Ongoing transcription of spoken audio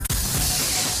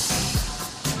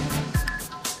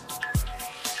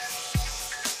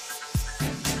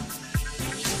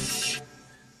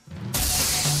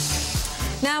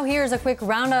Now here's a quick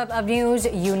roundup of news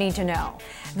you need to know.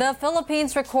 The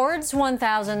Philippines records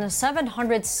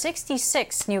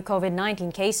 1,766 new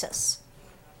COVID-19 cases.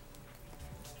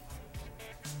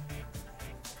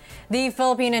 The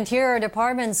Philippine Interior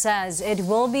Department says it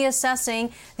will be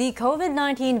assessing the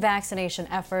COVID-19 vaccination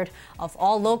effort of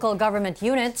all local government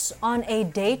units on a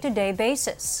day-to-day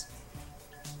basis.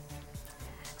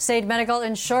 State medical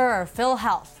insurer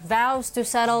PhilHealth vows to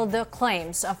settle the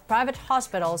claims of private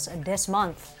hospitals this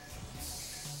month.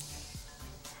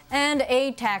 And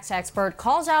a tax expert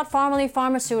calls out Pharmaly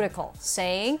Pharmaceutical,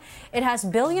 saying it has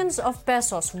billions of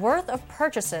pesos worth of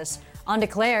purchases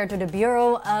undeclared to the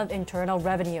Bureau of Internal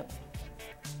Revenue.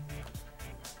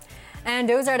 And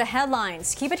those are the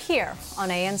headlines. Keep it here on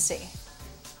ANC.